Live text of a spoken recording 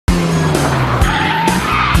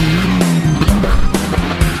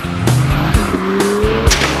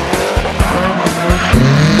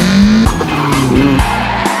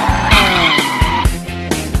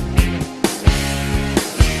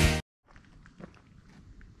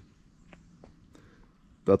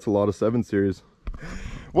That's a lot of 7 Series.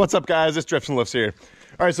 What's up, guys? It's Drifts and Lifts here.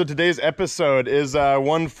 All right, so today's episode is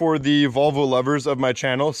one for the Volvo lovers of my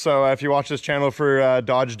channel. So if you watch this channel for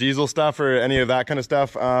Dodge diesel stuff or any of that kind of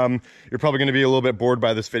stuff, you're probably going to be a little bit bored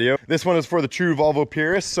by this video. This one is for the true Volvo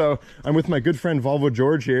purists. So I'm with my good friend Volvo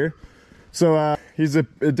George here. So he's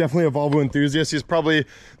definitely a Volvo enthusiast. He's probably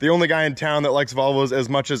the only guy in town that likes Volvos as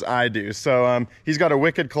much as I do. So he's got a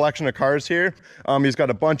wicked collection of cars here. He's got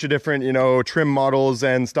a bunch of different, you know, trim models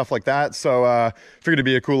and stuff like that. So figured it'd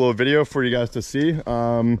be a cool little video for you guys to see.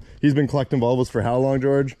 He's been collecting Volvos for how long,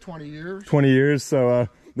 George? 20 years. 20 years. So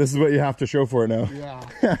this is what you have to show for it now.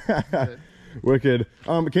 Yeah. Wicked.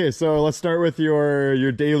 Okay, so let's start with your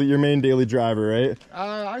main daily driver, right?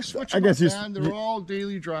 I switch them up, man. They're all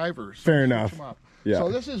daily drivers. Fair enough. Yeah.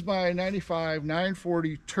 So this is my 95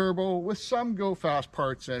 940 turbo with some go fast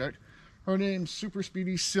parts in it. Her name's Super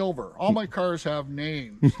Speedy Silver. All my cars have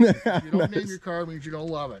names. If you don't name your car, it means you don't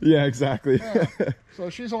love it. Yeah, exactly. Yeah.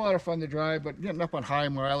 So she's a lot of fun to drive, but getting up on high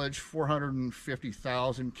mileage,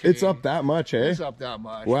 450,000 K. It's up that much, eh? It's up that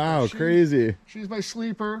much. Wow, crazy. She's my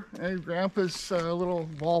sleeper, and Grandpa's little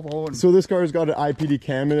Volvo. And so this car's got an IPD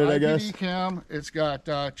cam in it, I guess? IPD cam. It's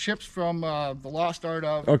got chips from the Lost Art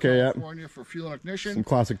of California for fuel and ignition. Some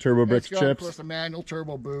classic Turbo Bricks chips. Plus a manual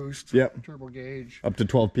turbo boost. Yep. Turbo gauge. Up to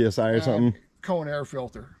 12 PSI or something. Cone air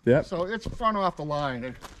filter. Yep. So it's front off the line.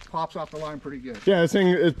 It pops off the line pretty good. Yeah, this thing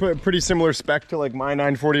is pretty similar spec to like my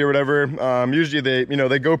 940 or whatever. Usually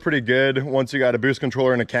they go pretty good once you got a boost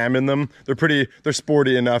controller and a cam in them. They're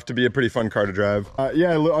sporty enough to be a pretty fun car to drive.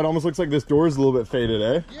 Yeah, it almost looks like this door is a little bit faded,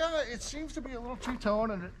 eh? Yeah, it seems to be a little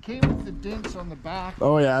two-tone, and it came with the dints on the back.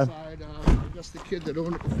 Oh yeah. Side, I guess the kid that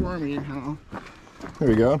owned it before me, you know. There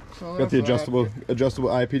we go. So got the adjustable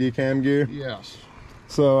IPD cam gear. Yes.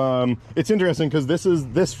 So it's interesting because this is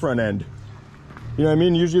this front end. You know what I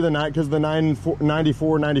mean? Usually because the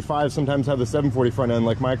 94, 95 sometimes have the 740 front end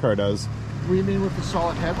like my car does. What do you mean with the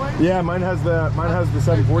solid headlight? Yeah, mine has the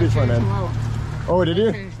 740 front end. Oh, did you?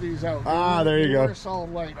 I changed these out. There you go. They're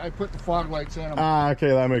solid light. I put the fog lights in them. Okay,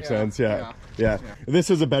 that makes sense. Yeah. This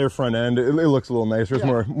is a better front end. It looks a little nicer. It's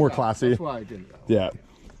more classy. That's why I did that. Yeah.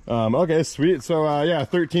 Okay, sweet. So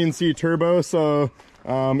 13C turbo. So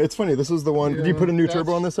it's funny. This is the one. Did you put a new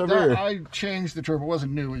turbo on this ever? I changed the turbo. It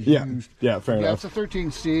wasn't new. It was used. Yeah, fair enough. It's a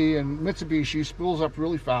 13C, and Mitsubishi spools up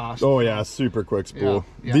really fast. Oh yeah, super quick spool.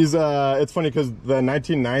 Yeah. These it's funny because the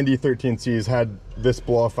 1990 13Cs had this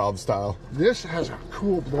blow-off valve style. This has a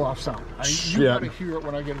cool blow-off sound. You gotta hear it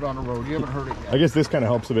when I get it on the road. You haven't heard it yet. I guess this kind of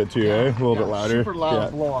helps a bit too, eh? A little bit louder. Super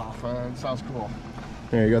loud blow-off. It sounds cool.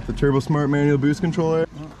 There you got the Turbo Smart manual boost controller.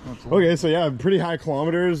 Okay, so yeah, pretty high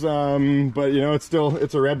kilometers, but you know, it's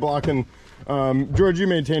a red block, and George, you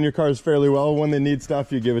maintain your cars fairly well. When they need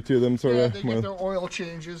stuff, you give it to them, sort of. They get their oil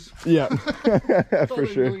changes. Yeah, for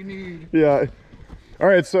sure. Really need. Yeah. All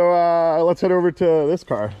right, so let's head over to this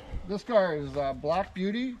car. This car is Black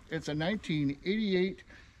Beauty. It's a 1988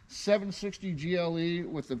 760 GLE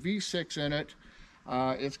with the V6 in it.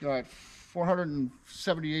 It's got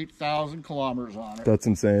 478,000 kilometers on it. That's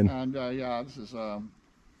insane. And yeah, this is our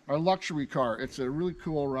luxury car. It's a really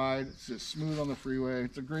cool ride. It's just smooth on the freeway.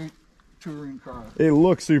 It's a great touring car. It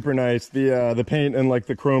looks super nice. The paint and like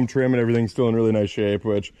the chrome trim and everything's still in really nice shape,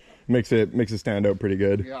 which makes it stand out pretty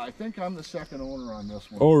good. Yeah, I think I'm the second owner on this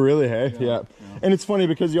one. Oh really? Hey, yeah. And it's funny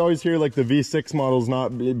because you always hear like the V6 models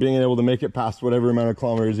not being able to make it past whatever amount of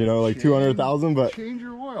kilometers, you know, like 200,000. But change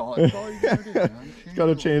your oil. That's all you gotta do, man.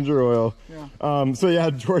 Gotta change your oil. Yeah. So yeah,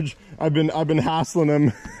 George, I've been hassling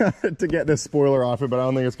him to get this spoiler off it, but I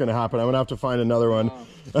don't think it's gonna happen. I'm gonna have to find another one.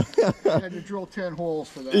 I had to drill 10 holes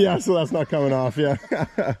for that. Yeah, so that's not coming off. Yeah.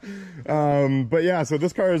 But yeah, so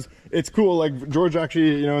this car it's cool. Like George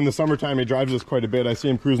actually, you know, in the summertime he drives this quite a bit. I see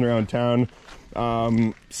him cruising around town.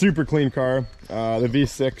 Super clean car. The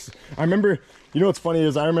V6. I remember. You know what's funny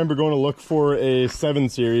is I remember going to look for a 7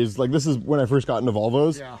 Series. Like this is when I first got into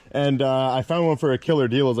Volvos. Yeah. And I found one for a killer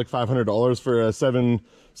deal. It was like $500 for a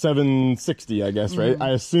 760, I guess, right?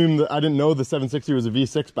 I assumed that I didn't know the 760 was a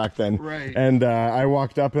V6 back then. Right. And I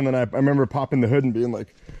walked up and then I remember popping the hood and being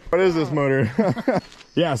like, what is this motor?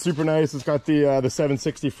 Yeah, super nice. It's got the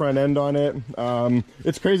 760 front end on it.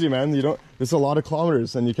 It's crazy, man. It's a lot of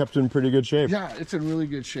kilometers and you kept it in pretty good shape. Yeah, it's in really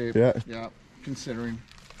good shape. Yeah. Yeah, considering.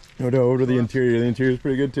 No doubt. Over to the interior. The interior is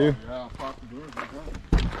pretty good too. Yeah, pop the doors.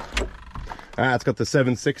 It's got the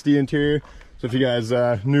 760 interior. So if you guys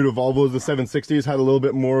new to Volvos, the 760s had a little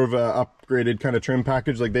bit more of a upgraded kind of trim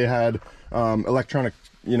package. Like they had electronic,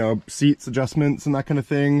 you know, seats adjustments and that kind of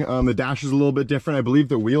thing. The dash is a little bit different. I believe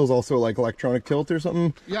the wheels also like electronic tilt or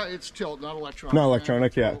something. Yeah, it's tilt, not electronic. Not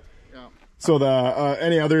electronic, yeah. So the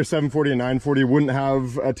any other 740 and 940 wouldn't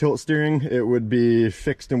have a tilt steering. It would be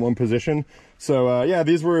fixed in one position. So yeah,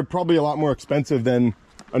 these were probably a lot more expensive than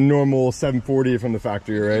a normal 740 from the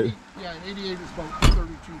factory, right? Yeah, an 88 is about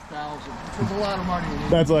 32,000. Which is a lot of money.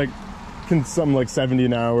 That's like something like 70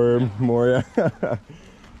 an hour more, yeah.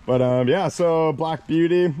 But yeah, so Black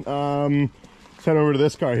Beauty. Let's head over to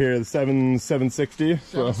this car here, the 760.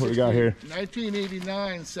 So what we got here?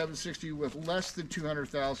 1989 760 with less than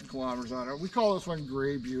 200,000 kilometers on it. We call this one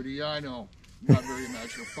Gray Beauty. I know, not very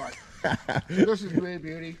imaginative, but this is Gray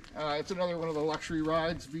Beauty. It's another one of the luxury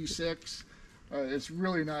rides, V6. It's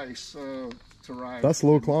really nice to ride. That's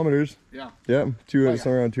low kilometers. Yeah. Yeah,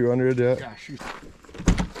 somewhere around 200, yeah. Yeah, shoot.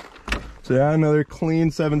 So yeah, another clean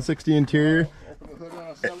 760 interior. Open the hood on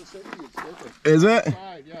a 760, it's different. Is it?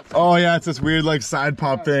 Side, yeah, Oh yeah, it's this weird like side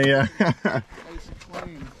pop thing, yeah. nice and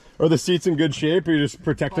clean. Are the seats in good shape, or are you just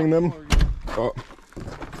protecting them? Oh.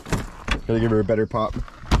 Gotta give her a better pop.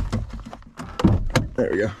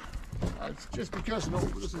 There we go. It's just because this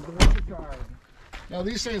is the winter car. Now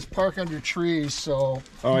these things park under trees, so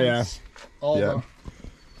oh yeah, all yeah. the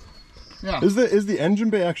yeah. Is the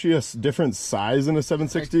engine bay actually a different size in a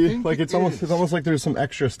 760? Like it's almost like there's some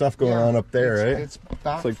extra stuff going on up there, right? It's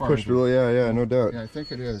back like pushed really, yeah, no doubt. Yeah, I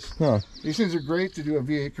think it is. Huh. These things are great to do a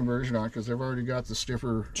V8 conversion on because they've already got the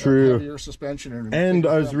stiffer, True. heavier suspension. And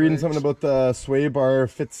I was reading something about the sway bar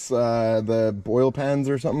fits the oil pans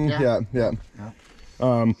or something. Yeah. Yeah,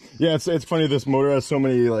 it's funny. This motor has so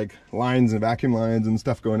many like lines and vacuum lines and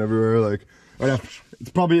stuff going everywhere. Like,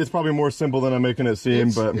 it's probably more simple than I'm making it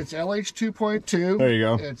seem. But it's LH 2.2. There you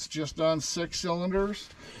go. It's just on 6 cylinders.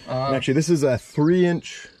 Actually, this is a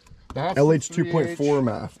 3-inch LH 2.4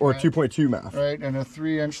 MAF or 2.2 MAF. Right, and a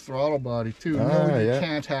 3-inch throttle body too. You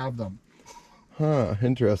can't have them. Huh,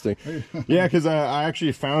 interesting. Yeah, because I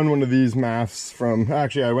actually found one of these MAFs from,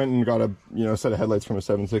 actually I went and got a set of headlights from a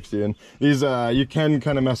 760, and these you can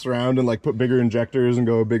kind of mess around and like put bigger injectors and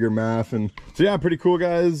go a bigger MAF, and so yeah, pretty cool,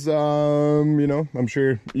 guys. I'm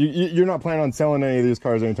sure you're not planning on selling any of these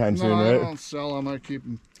cars anytime soon, right? I don't sell them, I keep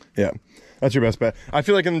them. Yeah. That's your best bet. I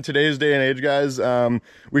feel like in today's day and age, guys,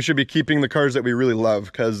 we should be keeping the cars that we really love,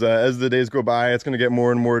 because as the days go by, it's going to get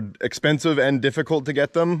more and more expensive and difficult to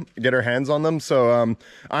get our hands on them. So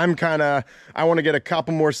I want to get a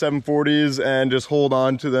couple more 740s and just hold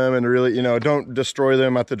on to them and really, don't destroy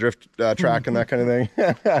them at the drift track and that kind of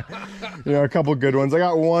thing. A couple good ones. I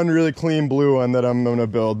got one really clean blue one that I'm going to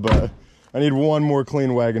build, but I need one more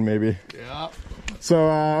clean wagon maybe. Yeah. So,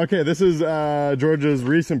 okay, this is George's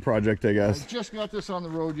recent project, I guess. I just got this on the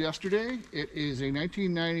road yesterday. It is a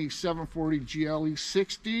 1990 740 GLE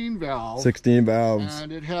 16 valve. 16 valves.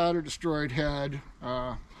 And it had a destroyed head.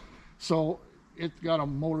 So it got a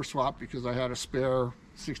motor swap because I had a spare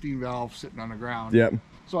 16 valve sitting on the ground. Yep.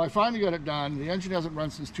 So I finally got it done. The engine hasn't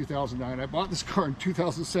run since 2009. I bought this car in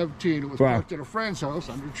 2017. It was parked at a friend's house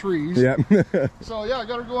under trees. Yep. So yeah, I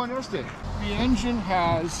got her going yesterday. The engine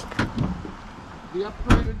has the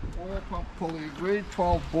upgraded oil pump pulley, grade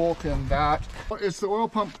 12 bolt in that. It's the oil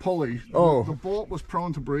pump pulley. Oh. The bolt was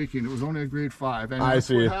prone to breaking. It was only a grade 5. And I that's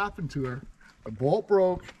see. what happened to her. The bolt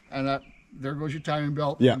broke, and there goes your timing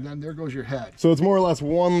belt, and then there goes your head. So it's more or less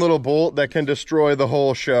one little bolt that can destroy the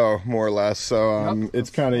whole show, more or less. So it's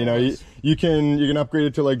kind of, you can upgrade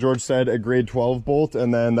it to, like George said, a grade 12 bolt,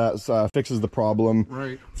 and then that fixes the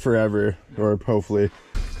problem forever, or hopefully.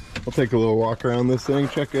 I'll take a little walk around this thing,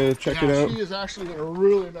 check it out. She is actually in a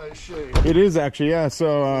really nice shape. It is actually, yeah.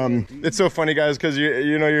 So it's so funny, guys, because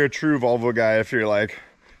you're a true Volvo guy if you look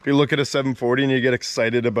at a 740 and you get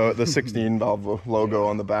excited about the 16 Volvo logo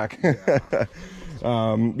on the back.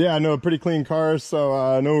 No, pretty clean car,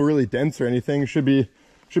 so no really dents or anything. Should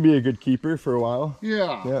be a good keeper for a while.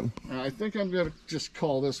 Yeah. I think I'm gonna just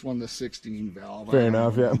call this one the 16 valve. Fair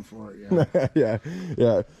enough. Yeah. For it,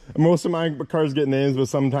 yeah. Most of my cars get names, but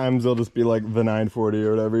sometimes they'll just be like the 940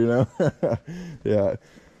 or whatever, Yeah.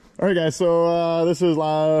 All right, guys. So this is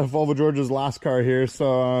Volvo George's last car here.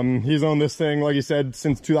 So he's owned this thing, like he said,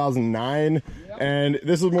 since 2009. And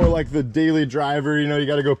this is more like the daily driver. You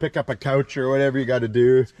got to go pick up a couch or whatever you got to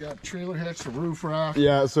do. It's got trailer hitch, a roof rack.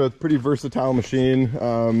 Yeah, so it's pretty versatile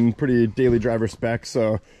machine. Pretty daily driver spec.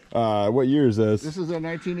 So what year is this? This is a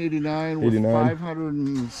 1989 with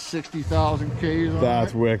 560,000 Ks on it.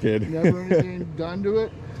 That's wicked. Never anything done to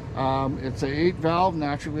it. It's a 8-valve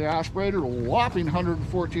naturally aspirated, a whopping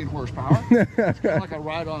 114 horsepower. It's kind of like a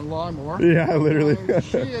ride-on lawnmower. Yeah, literally.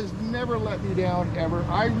 She has never let me down, ever.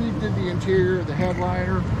 I redid the interior, the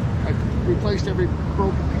headliner. I replaced every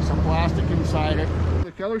broken piece of plastic inside it.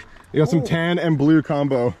 The colors. You got some tan and blue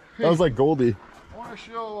combo. That was like Goldie. I want to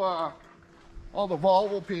show all the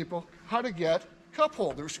Volvo people how to get cup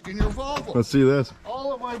holders in your Volvo. Let's see this.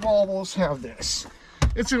 All of my Volvos have this.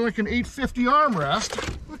 It's like an 850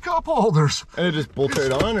 armrest with cup holders. And it just bolts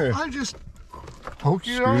right on, or? I just poke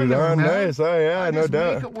it Screwed on there, man. Nice. Oh yeah, no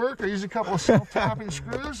doubt. Make it work. I use a couple of self-tapping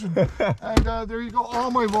screws, and there you go.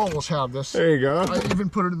 All my Volvos have this. There you go. I even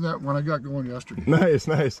put it in that one I got going yesterday. Nice,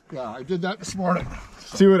 nice. Yeah, I did that this morning.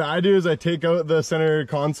 See, what I do is I take out the center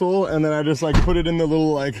console and then I just like put it in the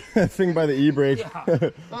little like thing by the e-brake. Yeah,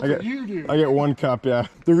 that's what you do. I get one cup, yeah.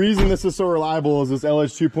 The reason this is so reliable is this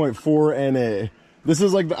LH 2.4 NA. This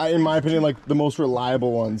is like, in my opinion, like the most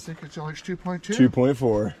reliable ones. I think it's LH 2.2.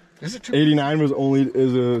 2.4. Is it 2.4? 89 is a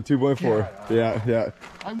 2.4. Yeah.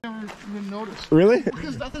 I've never even noticed. Really?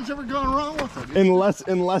 Because nothing's ever gone wrong with it.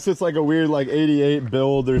 Unless it's like a weird like 88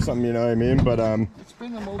 build or something, you know what I mean? But it's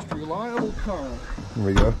been the most reliable car. Here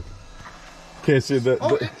we go. Okay, see it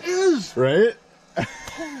is! Right?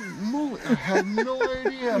 Holy moly, I had no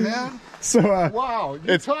idea, man. So wow,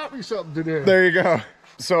 you taught me something today. There you go.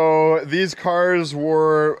 So these cars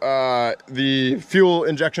were, the fuel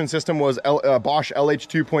injection system was Bosch LH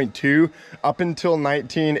 2.2 up until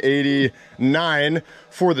 1989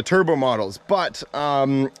 for the turbo models. But, so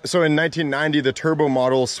in 1990, the turbo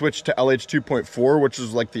models switched to LH 2.4, which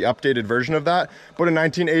is like the updated version of that. But in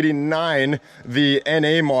 1989, the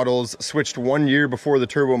NA models switched 1 year before the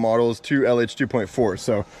turbo models to LH 2.4.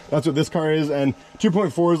 So that's what this car is. And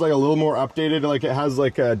 2.4 is like a little more updated. Like it has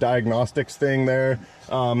like a diagnostics thing there.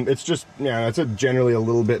 It's just, yeah, it's generally a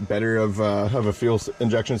little bit better of a fuel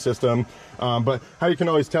injection system. But how you can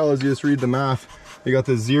always tell is you just read the math. You got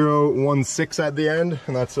the 016 at the end,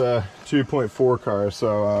 and that's a 2.4 car.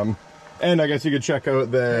 So, and I guess you could check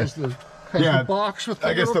out the box with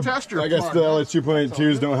the little tester. I guess the LH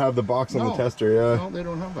 2.2s don't have the box on the tester. Yeah, no, they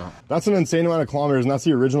don't have that. That's an insane amount of kilometers, and that's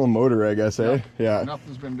the original motor, I guess. Eh? Yeah.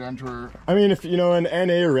 Nothing's been done to her. I mean, if you know an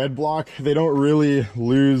NA red block, they don't really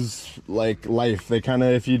lose like life. They kind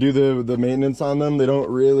of, if you do the maintenance on them, they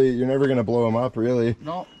don't really. You're never gonna blow them up, really.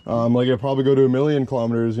 No. Like it'll probably go to 1 million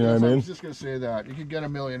kilometers. You know what I mean? I was just gonna say that you could get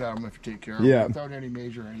 1 million out of them if you take care of them without any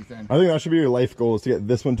major anything. I think that should be your life goal, is to get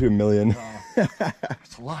this one to 1 million.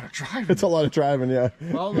 It's a lot of driving. It's a lot of driving, yeah.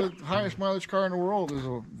 Well, the highest mileage car in the world is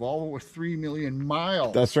a Volvo with 3 million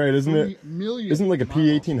miles. That's right, isn't it? 3 million. Isn't it like a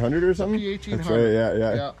P1800 or something? P1800. That's right, yeah.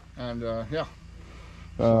 Yeah, and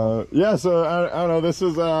so I don't know. This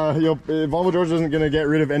is Volvo George isn't gonna get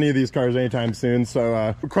rid of any of these cars anytime soon.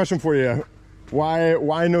 So, question for you: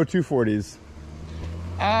 why no 240s?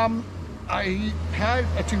 I had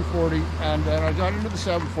a 240, and then I got into the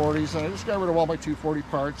 740s, and I just got rid of all my 240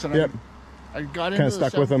 parts, and I got into the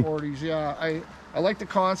 740s. Yeah, I like the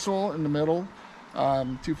console in the middle.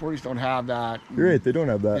 240s don't have that. You're right, they don't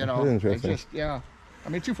have that. You know, that's interesting. I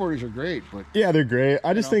mean, 240s are great, but yeah, they're great.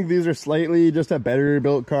 I just think these are slightly just a better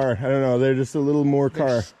built car. I don't know, they're just a little more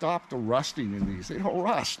car. Stop the rusting in these. They don't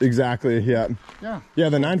rust. Exactly. Yeah. The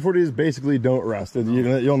 940s basically don't rust.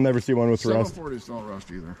 You'll never see one with rust. 740s don't rust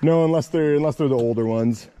either. No, unless they're the older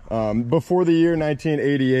ones. Before the year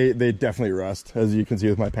 1988, they definitely rust, as you can see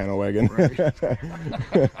with my panel wagon. Right.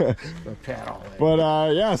 The panel wagon.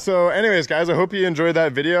 But yeah, so anyways, guys, I hope you enjoyed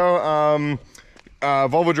that video.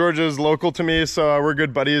 Volvo George is local to me, so we're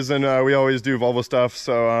good buddies, and we always do Volvo stuff.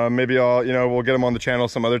 So maybe we'll get him on the channel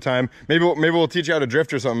some other time. Maybe we'll teach you how to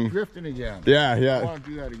drift or something. Drifting again. Yeah. I want to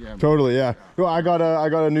do that again. Totally, yeah. Well, I got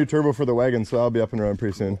a new turbo for the wagon, so I'll be up and running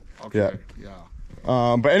pretty soon. Okay. Yeah.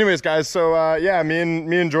 But anyways, guys, so yeah, me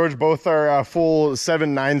and George both are full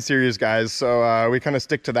 7.9 series guys, so we kind of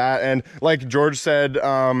stick to that. And like George said,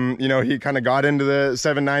 you know, he kind of got into the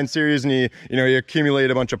 7.9 series, and he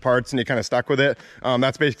accumulated a bunch of parts, and he kind of stuck with it.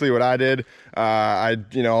 That's basically what I did.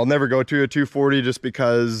 I'll never go to a 240 just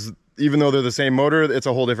because, even though they're the same motor, it's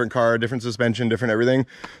a whole different car, different suspension, different everything.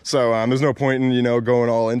 So there's no point in,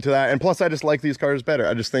 going all into that. And plus, I just like these cars better.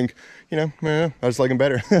 I just think, I just like them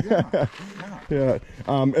better. Yeah.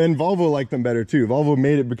 And Volvo liked them better too. Volvo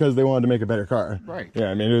made it because they wanted to make a better car. Right. Yeah,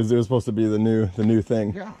 I mean, it was supposed to be the new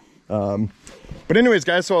thing. Yeah. But anyways,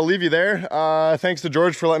 guys, so I'll leave you there. Thanks to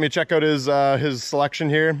George for letting me check out his selection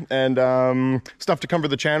here, and stuff to come for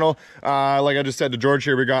the channel. Like I just said to George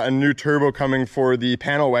here, we got a new turbo coming for the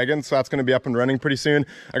panel wagon, so that's going to be up and running pretty soon.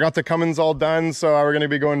 I got the Cummins all done, so we're going to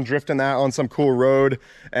be going drifting that on some cool road.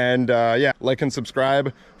 And yeah, like and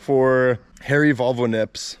subscribe for Harry Volvo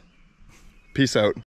Nips. Peace out.